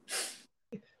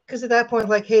 Because at that point,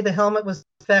 like, hey, the helmet was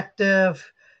effective,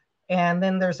 and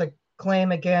then there's a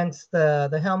claim against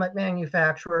the helmet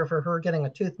manufacturer for her getting a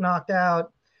tooth knocked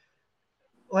out.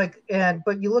 But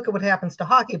you look at what happens to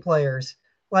hockey players.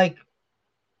 Like,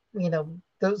 a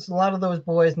lot of those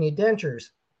boys need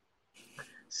dentures.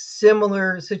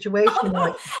 Similar situation.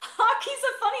 Like, hockey's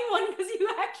a funny one because you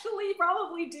actually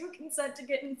probably do consent to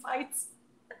get in fights.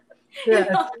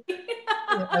 Yeah,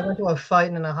 I went to a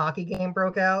fight and a hockey game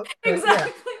broke out.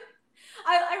 Exactly.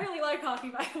 Yeah. I really like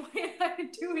hockey, by the way. I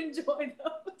do enjoy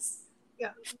those.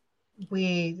 Yeah.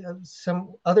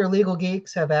 Some other legal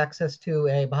geeks have access to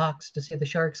a box to see the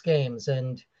Sharks games,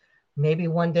 and maybe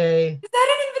one day. Is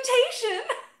that an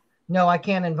invitation? No, I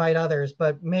can't invite others,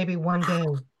 but maybe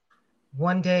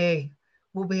one day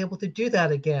we'll be able to do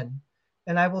that again.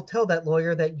 And I will tell that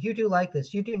lawyer that you do like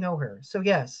this. You do know her. So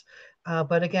yes.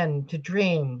 But again, to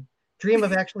dream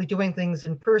of actually doing things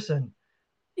in person.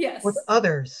 Yes. With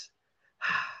others.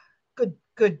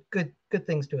 Good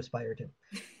things to aspire to.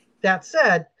 That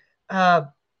said,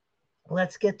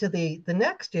 let's get to the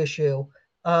next issue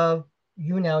of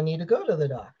you now need to go to the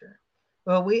doctor.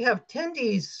 Well, we have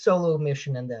Tendi's solo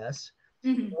mission in this,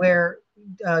 where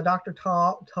Dr.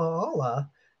 Ta'ala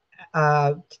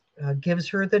gives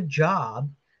her the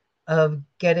job of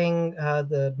getting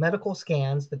the medical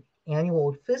scans, the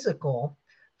annual physical,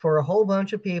 for a whole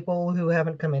bunch of people who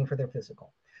haven't come in for their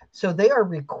physical. So they are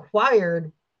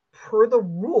required per the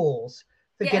rules.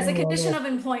 As a condition of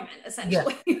employment,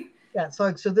 essentially. Yeah.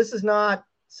 So this is not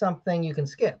something you can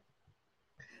skip.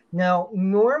 Now,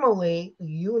 normally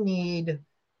you need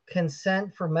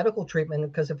consent for medical treatment,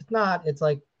 because if it's not, it's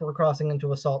like we're crossing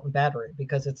into assault and battery,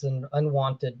 because it's an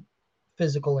unwanted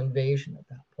physical invasion at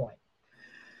that point.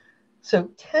 So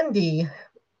Tendi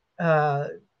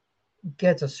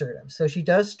gets assertive. So she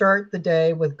does start the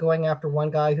day with going after one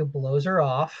guy who blows her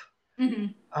off.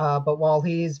 But while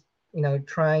he's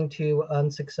trying to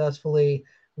unsuccessfully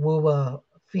woo a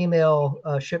female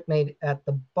shipmate at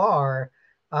the bar,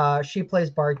 She plays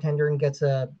bartender and gets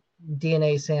a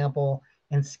DNA sample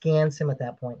and scans him at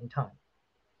that point in time.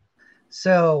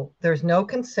 So there's no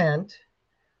consent.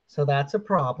 So that's a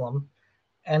problem.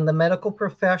 And the medical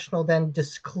professional then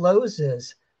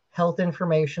discloses health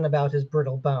information about his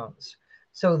brittle bones.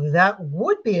 So that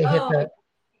would be a Oh, HIPAA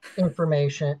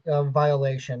information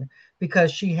violation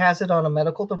because she has it on a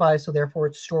medical device, so therefore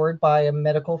it's stored by a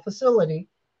medical facility.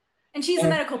 and she's a And,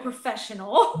 medical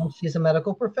professional. and she's a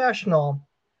medical professional,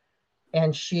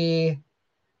 and she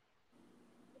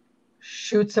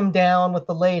shoots him down with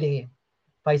the lady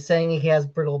by saying he has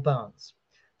brittle bones.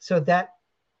 So that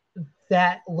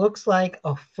looks like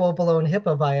a full-blown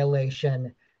HIPAA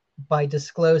violation by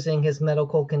disclosing his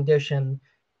medical condition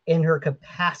in her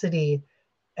capacity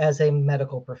as a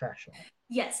medical professional.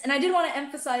 Yes, and I did want to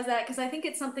emphasize that because I think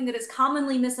it's something that is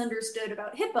commonly misunderstood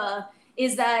about HIPAA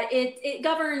is that it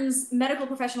governs medical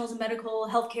professionals and medical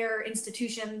healthcare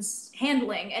institutions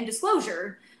handling and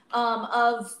disclosure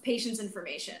of patients'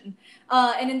 information.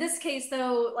 And in this case,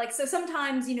 though, like, so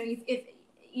sometimes,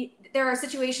 if there are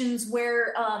situations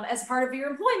where, as part of your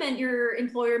employment, your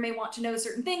employer may want to know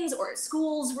certain things, or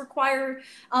schools require,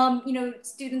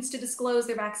 students to disclose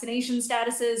their vaccination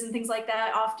statuses and things like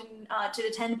that, often to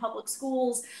attend public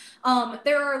schools.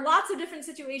 There are lots of different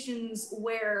situations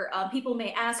where people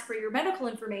may ask for your medical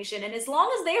information, and as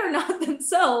long as they are not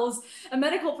themselves a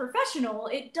medical professional,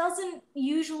 it doesn't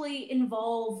usually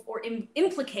involve or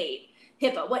implicate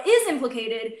HIPAA. What is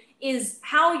implicated is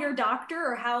how your doctor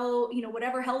or how,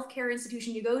 whatever healthcare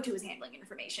institution you go to is handling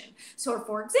information. So,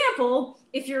 for example,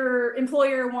 if your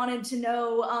employer wanted to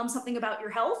know something about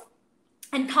your health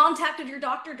and contacted your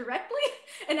doctor directly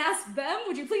and asked them,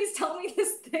 would you please tell me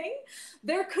this thing?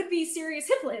 There could be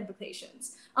serious HIPAA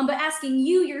implications. But asking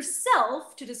you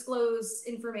yourself to disclose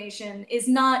information does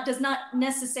not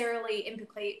necessarily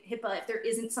implicate HIPAA if there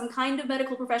isn't some kind of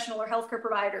medical professional or healthcare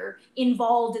provider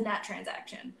involved in that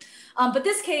transaction. But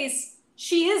this case,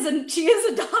 she is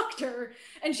a doctor,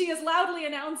 and she is loudly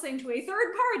announcing to a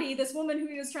third party, this woman who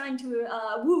is trying to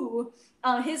woo,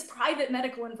 his private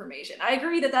medical information. I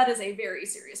agree that is a very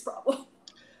serious problem.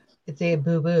 It's a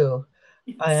boo-boo,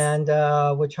 Yes.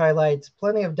 and which highlights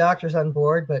plenty of doctors on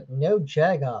board, but no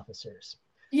JAG officers.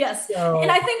 Yes, so,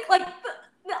 and I think like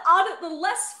the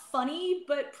less funny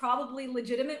but probably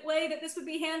legitimate way that this would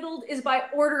be handled is by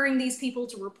ordering these people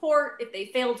to report. If they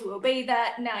fail to obey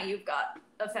that, now you've got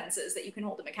offenses that you can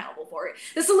hold them accountable for.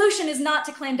 The solution is not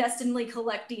to clandestinely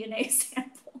collect DNA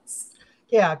samples.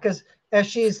 Yeah, because as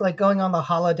she's like going on the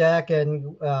holodeck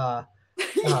and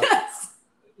Yes,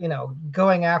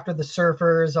 going after the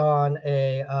surfers on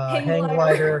a hang glider.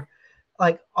 glider,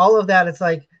 like all of that, it's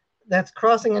like that's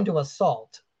crossing into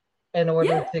assault in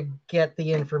order to get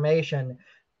the information.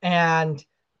 And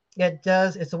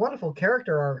it's a wonderful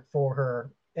character arc for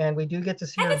her. And we do get to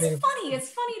see and her.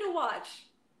 It's funny to watch.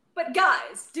 But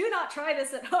guys, do not try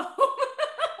this at home.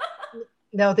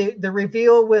 Now the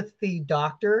reveal with the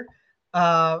doctor,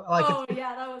 yeah,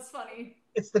 that was funny.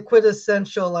 It's the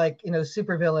quintessential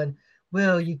supervillain.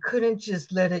 Well, you couldn't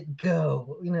just let it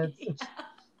go. It's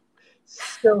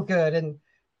so good. And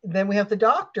then we have the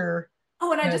doctor.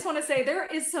 Oh, and I just want to say there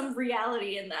is some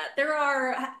reality in that. There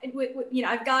are,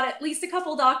 I've got at least a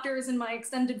couple doctors in my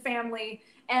extended family,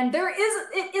 and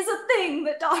it is a thing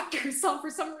that doctors, for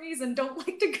some reason, don't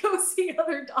like to go see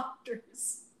other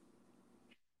doctors.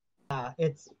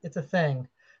 It's a thing.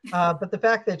 But the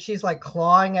fact that she's like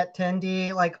clawing at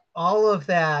Tendi, like all of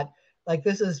that, like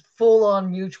this is full on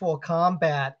mutual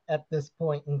combat at this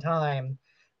point in time,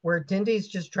 where Tendi's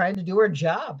just trying to do her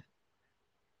job.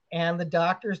 And the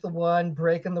doctor's the one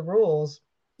breaking the rules.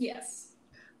 Yes.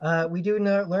 We do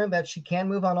learn that she can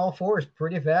move on all fours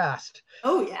pretty fast.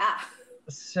 Oh, yeah.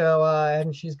 So,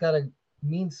 and she's got a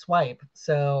mean swipe.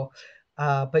 So,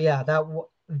 but yeah,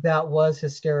 that was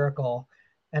hysterical.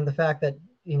 And the fact that,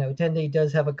 Tendi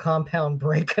does have a compound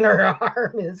break in her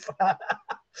arm is...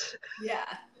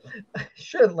 yeah. I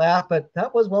shouldn't laugh, but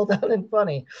that was well done and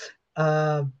funny.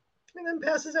 And then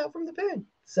passes out from the pen.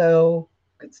 So...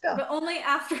 good stuff. But only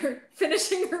after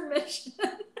finishing her mission.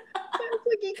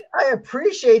 I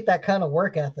appreciate that kind of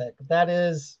work ethic. That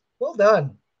is well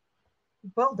done.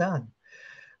 Well done.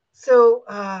 So,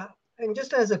 and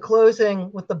just as a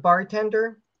closing with the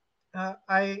bartender,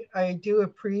 I do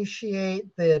appreciate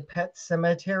the Pet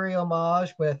Cemetery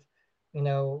homage with,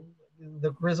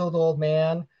 the grizzled old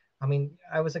man. I mean,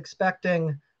 I was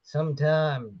expecting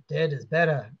sometime dead is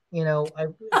better. I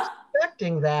was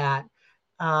expecting that.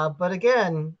 But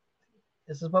again,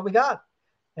 this is what we got.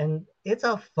 And it's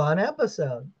a fun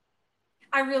episode.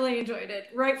 I really enjoyed it,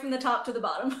 right from the top to the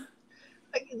bottom.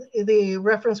 The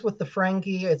reference with the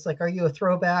Ferengi, it's like, are you a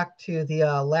throwback to the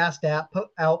last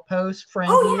outpost Ferengi?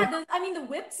 Oh yeah, the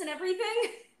whips and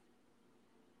everything.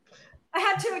 I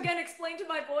had to again explain to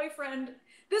my boyfriend,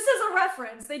 this is a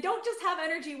reference. They don't just have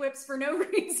energy whips for no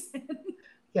reason.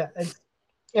 Yeah,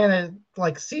 and it's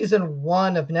like season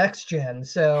 1 of Next Gen,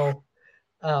 so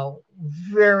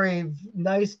very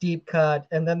nice deep cut,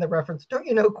 and then the reference, don't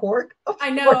you know Quark? Of I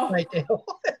know. course I do.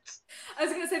 I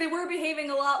was going to say they were behaving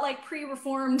a lot like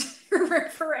pre-reformed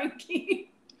Ferengi.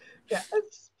 Yeah,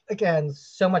 it's again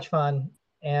so much fun.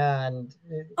 And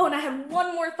I had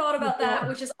one more thought about that,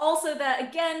 which is also that,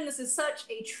 again, this is such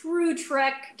a true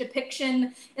Trek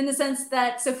depiction in the sense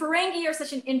that, so Ferengi are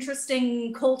such an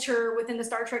interesting culture within the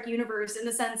Star Trek universe in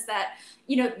the sense that,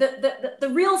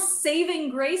 the real saving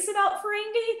grace about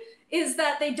Ferengi is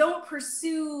that they don't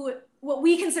pursue what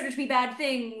we consider to be bad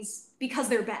things because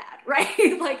they're bad,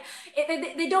 right? Like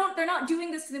they're not doing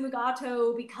this to the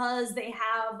Mugato because they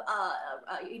have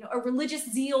a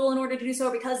religious zeal in order to do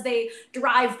so, because they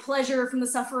derive pleasure from the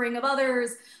suffering of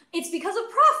others. It's because of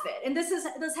profit. And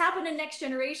this happened in Next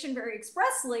Generation very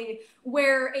expressly,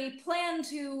 where a plan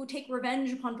to take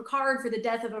revenge upon Picard for the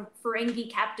death of a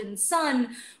Ferengi captain's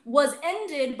son was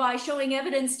ended by showing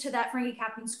evidence to that Ferengi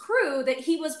captain's crew that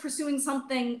he was pursuing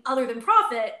something other than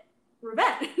profit,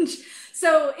 revenge.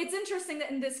 So it's interesting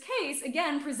that in this case,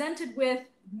 again, presented with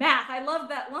math. I love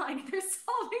that line. They're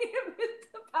solving it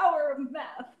with the power of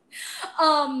math.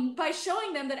 By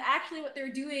showing them that actually what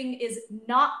they're doing is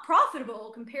not profitable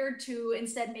compared to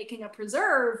instead making a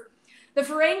preserve, the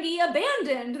Ferengi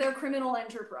abandoned their criminal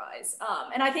enterprise.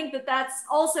 And I think that that's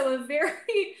also a very...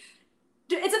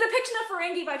 It's a depiction of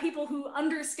Ferengi by people who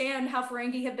understand how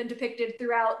Ferengi have been depicted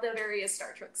throughout the various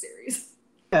Star Trek series.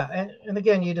 Yeah, and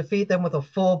again, you defeat them with a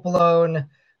full-blown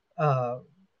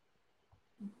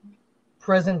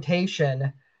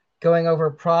presentation going over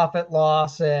profit,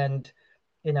 loss, and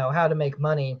how to make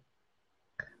money.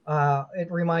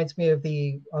 It reminds me of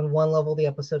on one level, the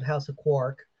episode House of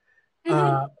Quark,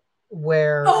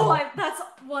 where that's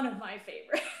one of my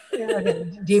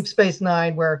favorites. Deep Space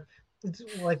Nine, where it's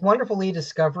like wonderfully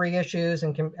discovery issues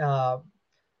and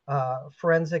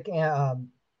forensic.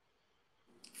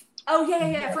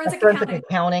 Forensic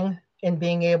accounting, and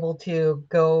being able to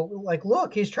go like,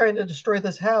 look, he's trying to destroy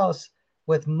this house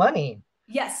with money.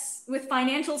 Yes, with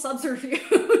financial subterfuge.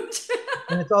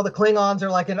 And it's all the Klingons are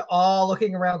like in awe,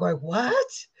 looking around, going,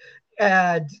 "What?"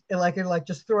 And like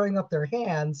just throwing up their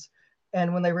hands.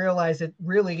 And when they realize it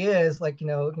really is like,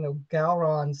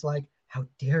 Gowron's like, "How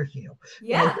dare you?"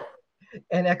 Yeah.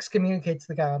 And excommunicates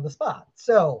the guy on the spot.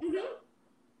 So,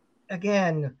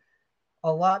 again,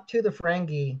 a lot to the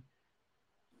Ferengi,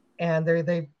 and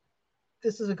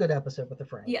this is a good episode with the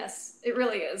Ferengi. Yes, it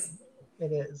really is.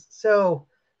 It is. So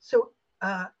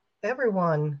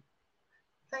everyone,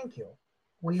 thank you.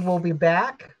 We will be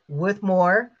back with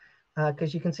more,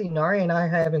 because you can see Nari and I are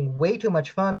having way too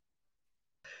much fun.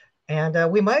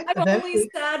 And we might I'm only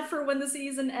sad for when the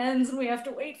season ends and we have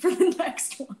to wait for the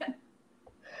next one.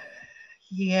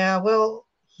 Yeah, well,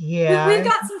 yeah. We've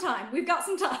got some time. We've got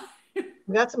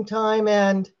some time,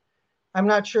 and I'm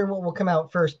not sure what will come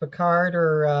out first, Picard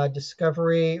or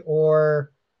Discovery,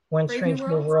 or when Strange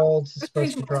New Worlds is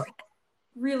supposed to drop.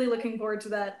 Really looking forward to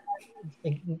that.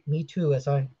 Me too, as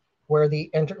I wear the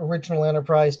original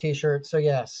Enterprise t-shirt. So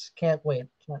yes, can't wait.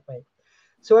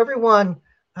 So everyone,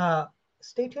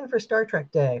 stay tuned for Star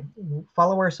Trek Day.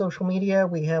 Follow our social media.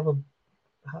 We have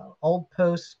old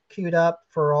posts queued up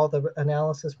for all the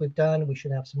analysis we've done. We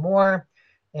should have some more.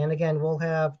 And again, we'll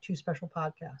have 2 special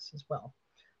podcasts as well.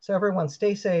 So everyone,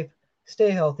 stay safe,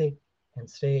 stay healthy, and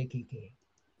stay geeky.